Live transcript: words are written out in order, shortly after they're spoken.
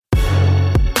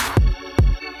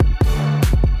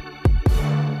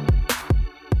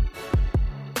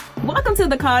to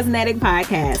the Cosnetic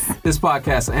Podcast. This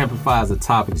podcast amplifies the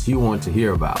topics you want to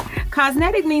hear about.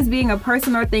 Cosnetic means being a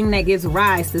person or thing that gives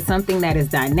rise to something that is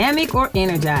dynamic or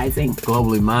energizing.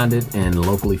 Globally minded and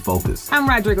locally focused. I'm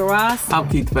Rodrigo Ross. I'm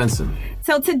Keith Benson.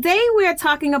 So today we're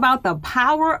talking about the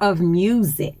power of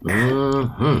music,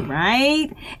 right?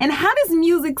 And how does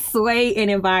music sway in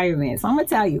environments? I'm going to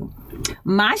tell you.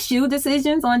 My shoe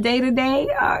decisions on day to day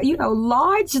are,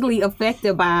 largely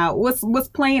affected by what's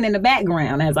playing in the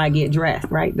background as I get dressed,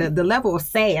 right? The level of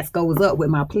sass goes up with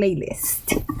my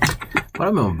playlist. But I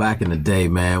remember back in the day,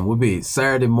 man, would be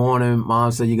Saturday morning,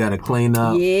 mom said you got to clean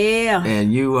up. Yeah.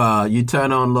 And you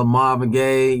turn on little Marvin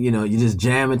Gaye, you just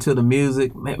jam into the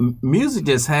music. Man, music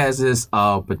just has this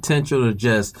potential to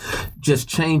just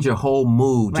change your whole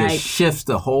mood, right. Just shifts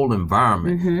the whole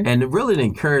environment. Mm-hmm. And it really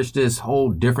encouraged this whole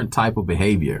different type of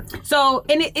behavior. So,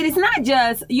 and it is not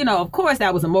just, of course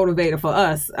that was a motivator for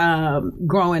us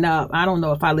growing up. I don't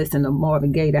know if I listened to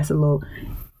Marvin Gaye, that's okay.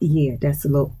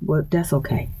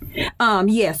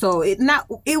 So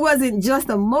it wasn't just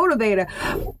a motivator.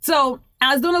 So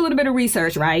I was doing a little bit of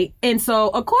research, right? And so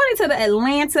according to the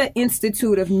Atlanta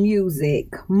Institute of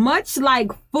Music, much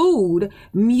like food,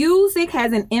 music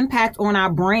has an impact on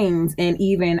our brains and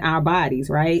even our bodies,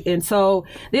 right? And so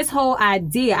this whole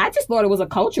idea, I just thought it was a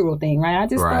cultural thing, right? I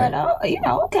just thought,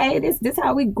 okay, this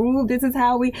how we groove. This is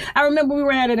how I remember we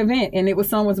were at an event and it was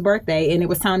someone's birthday and it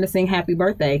was time to sing happy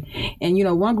birthday. And,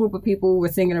 one group of people were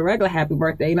singing a regular happy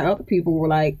birthday and the other people were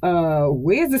like,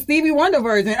 where's the Stevie Wonder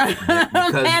version?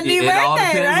 Happy birthday. All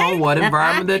depends on what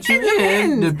environment that you're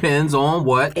in. Depends on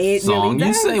what song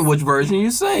you sing, which version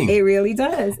you sing. It really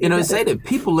does. They say that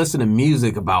people listen to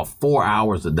music about 4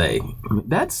 hours a day. I mean,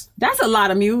 that's a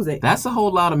lot of music. That's a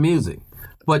whole lot of music.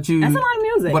 That's a lot of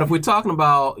music. But if we're talking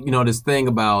about, this thing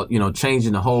about,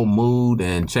 changing the whole mood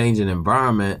and changing the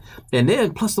environment, and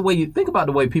then plus the way you think about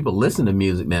the way people listen to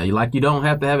music now, you don't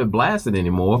have to have it blasted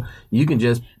anymore. You can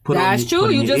just put That's true.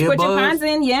 You just put your pants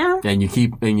in, yeah. And you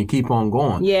keep on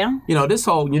going. Yeah. This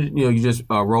whole, you just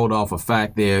rolled off a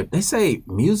fact there. They say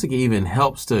music even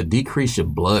helps to decrease your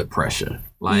blood pressure.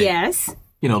 Yes.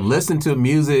 Listen to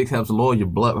music helps lower your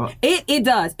blood. It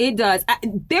does.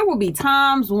 There will be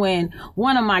times when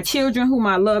one of my children, whom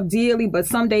I love dearly, but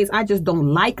some days I just don't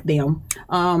like them,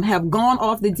 have gone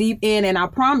off the deep end. And I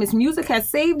promise music has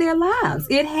saved their lives.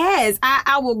 It has.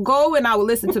 I will go and I will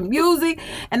listen to music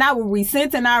and I will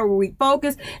recenter and I will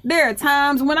refocus. There are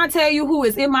times when I tell you who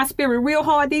is in my spirit real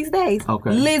hard these days. Okay.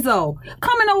 Lizzo.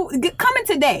 Coming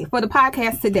today for the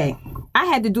podcast today. I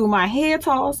had to do my hair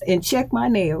toss and check my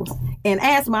nails and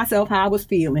ask myself how I was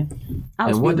feeling.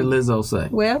 What did Lizzo say?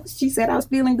 Well, she said I was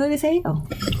feeling good as hell.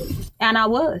 And I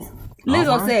was.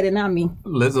 Lizzo said it, not me.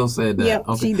 Lizzo said that. Yep,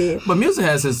 she did. But music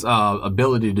has this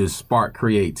ability to spark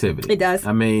creativity. It does.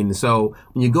 I mean, so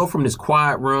when you go from this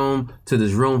quiet room to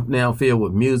this room now filled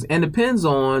with music, and it depends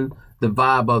on the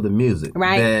vibe of the music.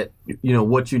 Right. That,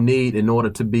 what you need in order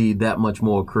to be that much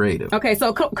more creative. Okay,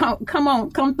 so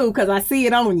come through, because I see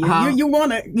it on you. You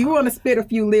wanna spit a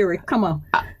few lyrics. Come on.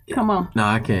 Come on. No,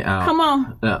 I can't. Come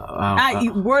on.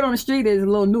 Word on the street is a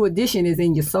little New Edition is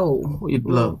in your soul.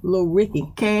 Little Ricky.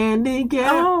 Candy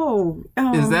girl.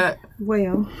 Oh. Is that?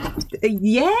 Well,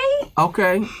 yay.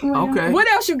 Okay. Well, Okay. What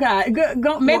else you got?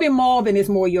 Maybe Marvin is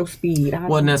more your speed. Now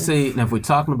if we're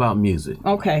talking about music.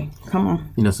 Okay, come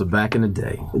on. So back in the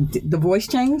day. The voice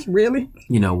changed? Really?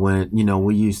 When,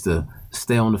 we used to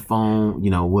stay on the phone,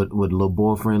 with little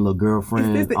boyfriend, little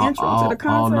girlfriend, is this the intro to the concert?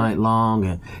 All night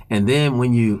long, and then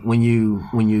when you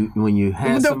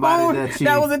had somebody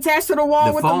that was attached to the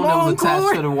wall with the long that was attached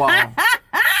cord. to the wall,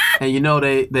 and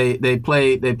they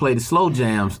play the slow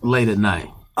jams late at night.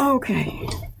 Okay.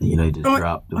 They just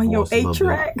drop the on voice your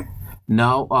 8-track.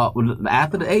 No,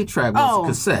 after the 8-track was a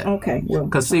cassette. Okay.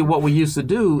 Because see, what we used to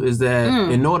do is that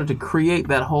in order to create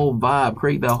that whole vibe,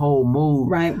 create that whole mood,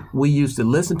 right, we used to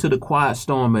listen to the Quiet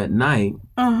Storm at night.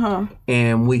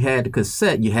 And we had the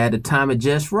cassette. You had to time it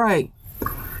just right.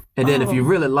 And then if you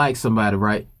really like somebody,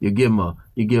 right, you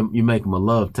make them a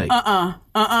love tape.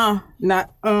 Not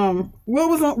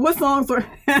what songs are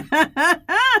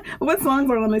what songs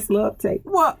are on this love tape?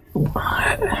 What? Go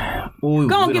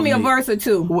on, give me a verse or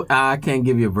two. I can't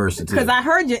give you a verse or two. Because I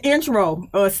heard your intro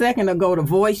a second ago. The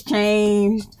voice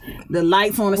changed. The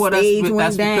lights on the stage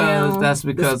went down. That's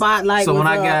because the spotlight. So was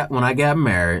when I got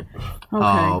married,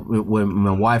 when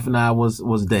my wife and I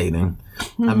was dating,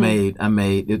 I made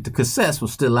the cassettes were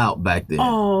still out back then.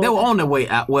 Oh. They were on their way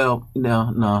out. Well,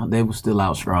 no, they were still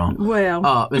out strong. Well,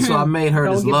 know. And so I made her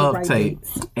this love tape.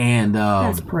 And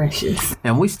that's precious.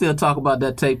 And we still talk about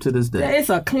that tape to this day. It's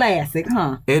a classic,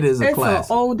 huh? It is a classic. It's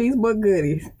oldies but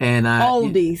goodies. And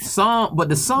oldies. But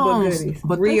the songs,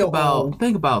 but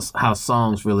think about how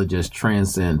songs really just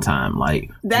transcend time.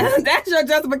 Like that's your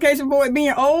justification for it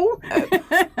being old?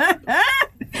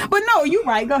 But no, you're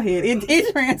right. Go ahead.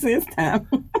 It transcends time.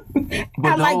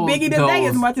 I like Biggie today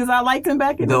as much as I liked him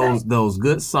back in the day. Those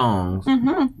good songs,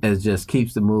 it just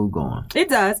keeps the mood going. It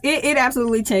does. It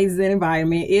absolutely changes the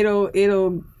environment. It'll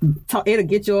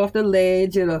get you off the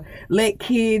ledge. It'll let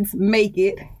kids make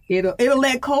it. It'll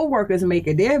let co-workers make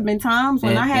it. There have been times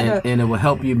when and it will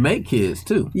help you make kids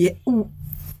too. Yeah,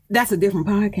 that's a different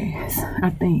podcast, I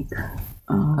think.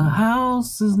 A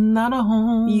house is not a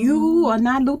home. You are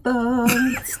not Luther.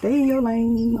 Stay in your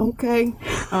lane. Okay.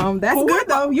 That's good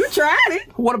though. You tried it.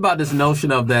 What about this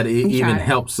notion of that it even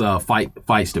helps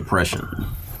fights depression?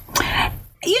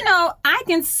 You know, I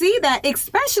can see that,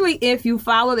 especially if you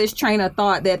follow this train of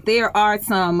thought, that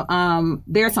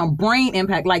there's some brain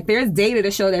impact. Like there's data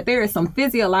to show that there is some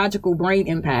physiological brain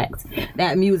impact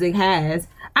that music has.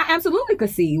 I absolutely could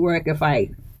see where it could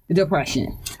fight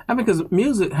depression. I mean, because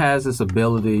music has this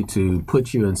ability to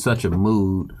put you in such a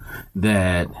mood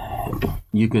that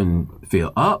you can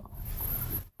feel up,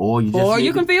 or you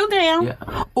can feel down,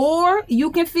 or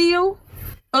you can feel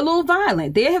a little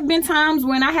violent. There have been times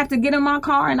when I have to get in my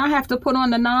car and I have to put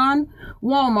on the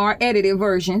non-Walmart edited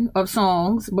version of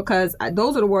songs because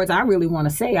those are the words I really want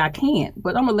to say. I can't,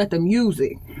 but I'm gonna let the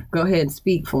music go ahead and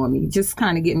speak for me. Just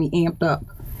kind of get me amped up.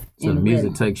 So the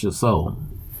music takes your soul.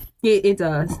 It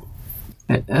does.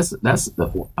 I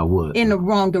would. In the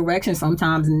wrong direction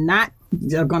sometimes. Not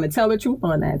going to tell the truth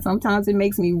on that. Sometimes it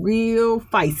makes me real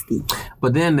feisty.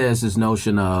 But then there's this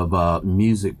notion of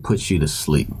music puts you to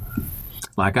sleep.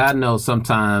 Like I know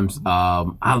sometimes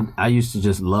I used to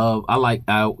just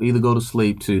I'll either go to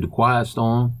sleep to the Quiet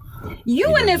Storm.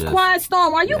 You in this Quiet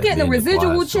Storm, are you getting a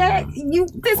residual check?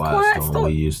 Quiet Storm.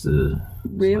 We used to.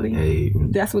 Really? Like, hey,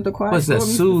 that's what the Quiet Storm. It's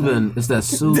that soothing. It's that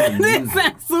soothing. It's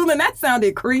that soothing. That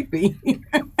sounded creepy.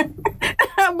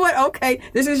 But okay,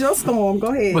 this is your storm.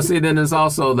 Go ahead. But see, then there's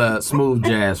also the smooth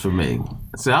jazz for me.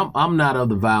 See, I'm not of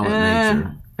the violent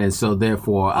nature, and so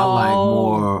therefore I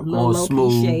like more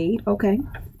smooth. Shade. Okay.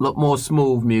 More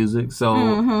smooth music.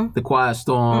 So the Quiet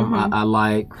Storm I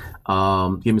like.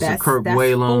 Give me some Kirk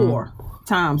Whalum. 4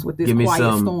 times with this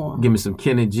Quiet Storm. Give me some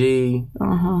Kenny G.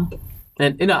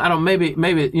 And maybe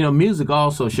music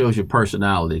also shows your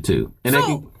personality too. And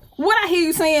so what I hear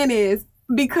you saying is,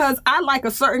 because I like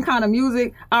a certain kind of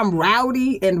music, I'm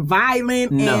rowdy and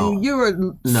violent, and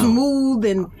you're smooth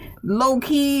and low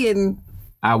key, and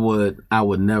I would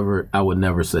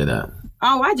never say that.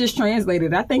 Oh, I just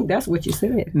translated. I think that's what you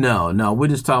said. No, we're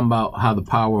just talking about how the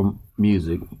power of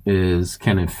music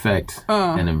can affect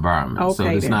an environment. Okay, so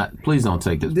it's not. Please don't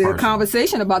take this. The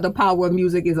conversation about the power of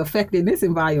music is affecting this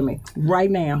environment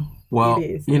right now. Well, it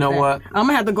is. You know what? I'm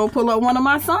gonna have to go pull up one of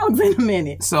my songs in a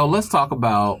minute. So let's talk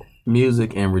about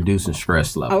music and reducing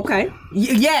stress level. Okay.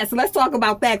 Yes, let's talk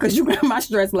about that because you got my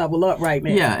stress level up right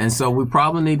now. Yeah, and so we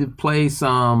probably need to play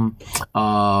some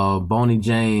Boney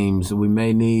James. We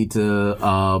may need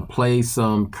to play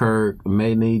some Kirk. We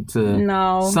may need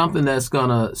to something that's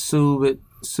gonna soothe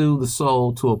the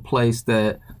soul to a place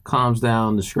that calms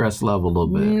down the stress level a little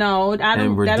bit. No, I don't.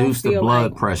 And reduce the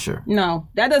blood pressure. No,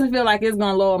 that doesn't feel like it's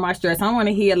gonna lower my stress. I want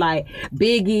to hear like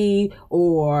Biggie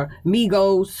or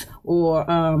Migos or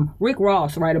Rick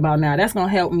Ross right about now. That's gonna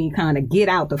help me kind of get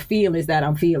out the feelings that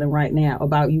I'm feeling right now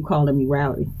about you calling me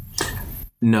rowdy.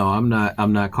 No, I'm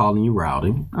not calling you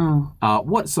rowdy.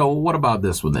 What about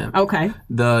this one then? Okay.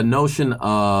 The notion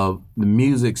of the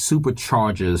music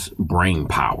supercharges brain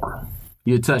power.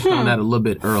 You touched on that a little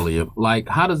bit earlier. Like,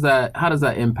 how does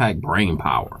that impact brain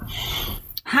power?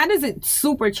 How does it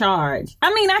supercharge?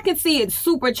 I mean, I can see it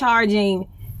supercharging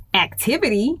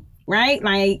activity, right?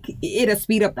 Like, it'll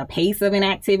speed up the pace of an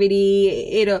activity.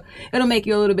 It'll make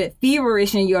you a little bit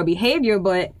feverish in your behavior,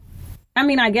 but I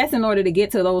mean, I guess in order to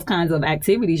get to those kinds of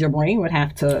activities, your brain would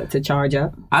have to charge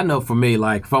up. I know for me,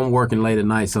 like if I'm working late at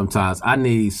night sometimes, I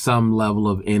need some level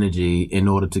of energy in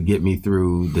order to get me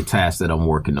through the task that I'm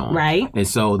working on. Right. And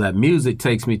so that music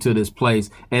takes me to this place,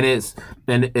 and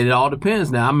it all depends.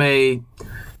 Now,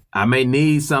 I may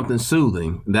need something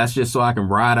soothing. That's just so I can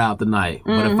ride out the night.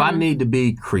 But if I need to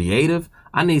be creative,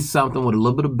 I need something with a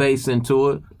little bit of bass into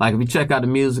it. Like if you check out the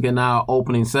music in our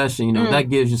opening session, you know, that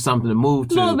gives you something to move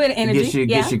to. A little bit of energy.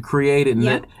 Gets you created.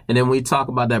 And, and then we talk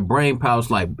about that brain power,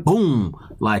 it's like boom.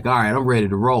 Like, all right, I'm ready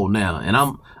to roll now. And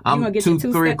I'm 2,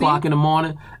 3 o'clock in the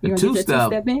morning. The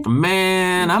two-step,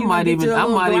 man, I might even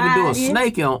do a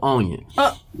snake on you.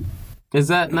 Is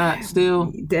that not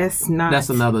still? That's not. That's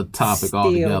another topic still.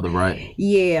 Altogether, right?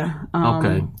 Yeah.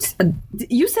 Okay.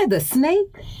 You said the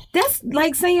snake? That's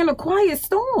like saying a quiet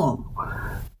storm.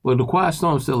 Well, the quiet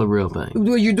storm is still a real thing.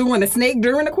 Were you doing a snake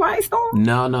during the quiet storm?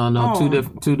 No. Oh. Two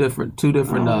different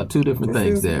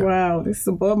things there. Wow, this is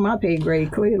above my pay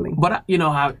grade, clearly. But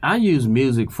I use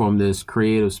music from this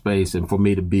creative space and for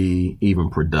me to be even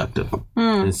productive.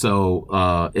 And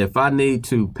so if I need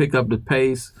to pick up the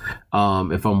pace,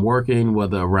 if I'm working,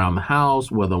 whether around the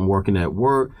house, whether I'm working at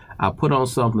work, I put on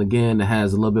something again that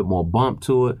has a little bit more bump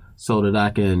to it, so that I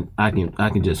can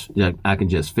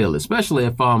just feel it. Especially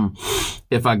if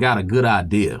I got a good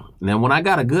idea. Now, when I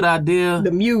got a good idea,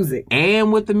 the music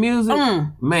and with the music,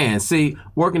 man. See,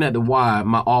 working at the Y,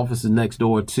 my office is next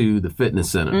door to the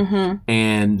fitness center,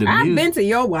 and I've been to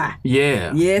your Y.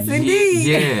 Yeah. Yes, indeed.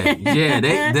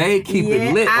 Yeah. They keep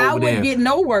it lit over there. I would get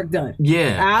no work done.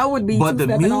 Yeah, I would be. But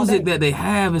the music that they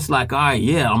have, it's like, all right,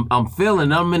 I'm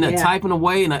feeling. I'm in there typing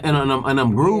away, and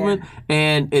I'm grooving,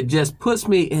 and it just puts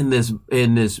me in this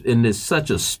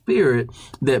such a spirit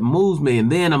that moves me.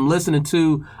 And then I'm listening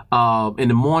to in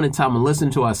the morning time, I'm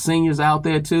listening to our seniors out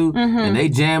there too, and they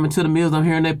jamming to the music. I'm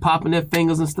hearing they popping their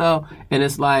fingers and stuff, and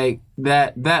it's like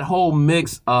that whole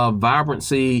mix of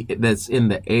vibrancy that's in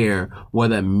the air, where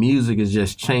that music is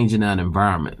just changing that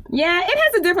environment. Yeah, it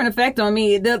has a different effect on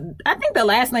me. I think the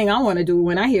last thing I want to do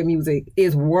when I hear music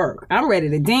is work. I'm ready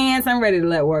to dance. I'm ready to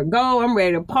let work go. I'm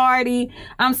ready to party.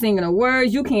 I'm singing the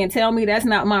words. You can't tell me that's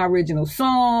not my original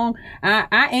song.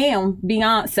 I am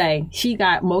Beyonce. She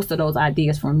got most of those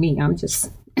ideas from me. I'm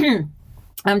just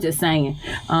saying.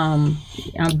 I'm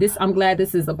glad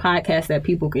this is a podcast that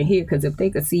people can hear, because if they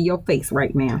could see your face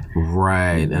right now.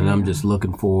 Right. And I'm just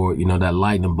looking for, that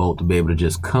lightning bolt to be able to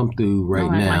just come through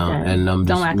right now. Like and I'm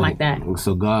just don't act like that.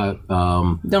 So God,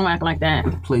 don't act like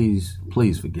that. Please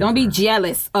forgive. Don't be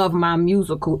jealous of my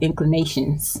musical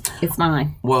inclinations. It's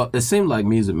fine. Well, it seems like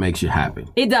music makes you happy.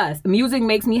 It does. Music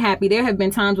makes me happy. There have been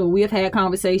times when we have had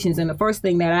conversations, and the first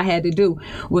thing that I had to do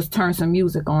was turn some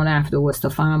music on afterwards to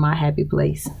find my happy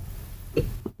place.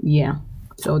 Yeah.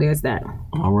 So there's that.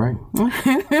 All right.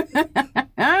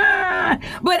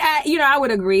 But I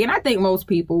would agree, and I think most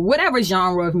people, whatever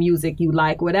genre of music you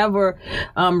like, whatever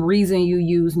reason you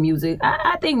use music,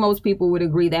 I think most people would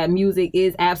agree that music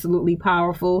is absolutely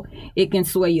powerful. It can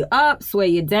sway you up, sway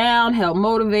you down, help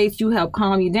motivate you, help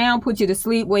calm you down, put you to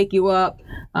sleep, wake you up.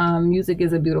 Music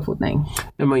is a beautiful thing.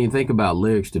 And when you think about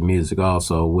lyrics to music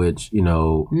also, which,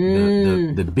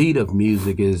 the beat of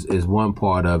music is one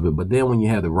part of it, but then when you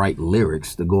have the right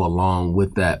lyrics to go along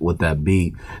with that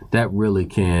beat, that really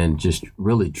can just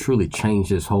really truly change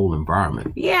this whole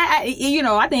environment. Yeah,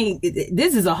 I think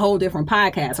this is a whole different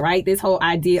podcast, right? This whole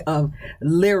idea of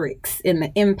lyrics and the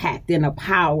impact and the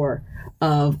power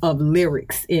of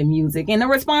lyrics in music and the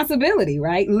responsibility,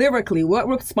 right? Lyrically, what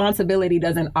responsibility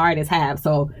does an artist have?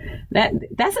 So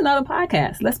that's another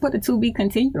podcast. Let's put the to be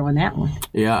continued on that one.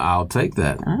 Yeah, I'll take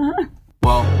that.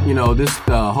 Well, this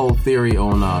whole theory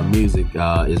on music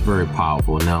is very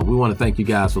powerful. Now, we want to thank you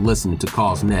guys for listening to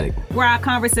Cosnetic, where our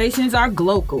conversations are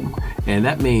global. And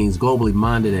that means globally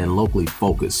minded and locally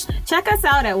focused. Check us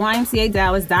out at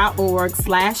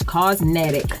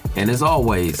ymcadallas.org/Cosnetic. And as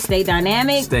always, stay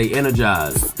dynamic, stay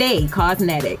energized, stay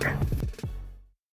Cosnetic.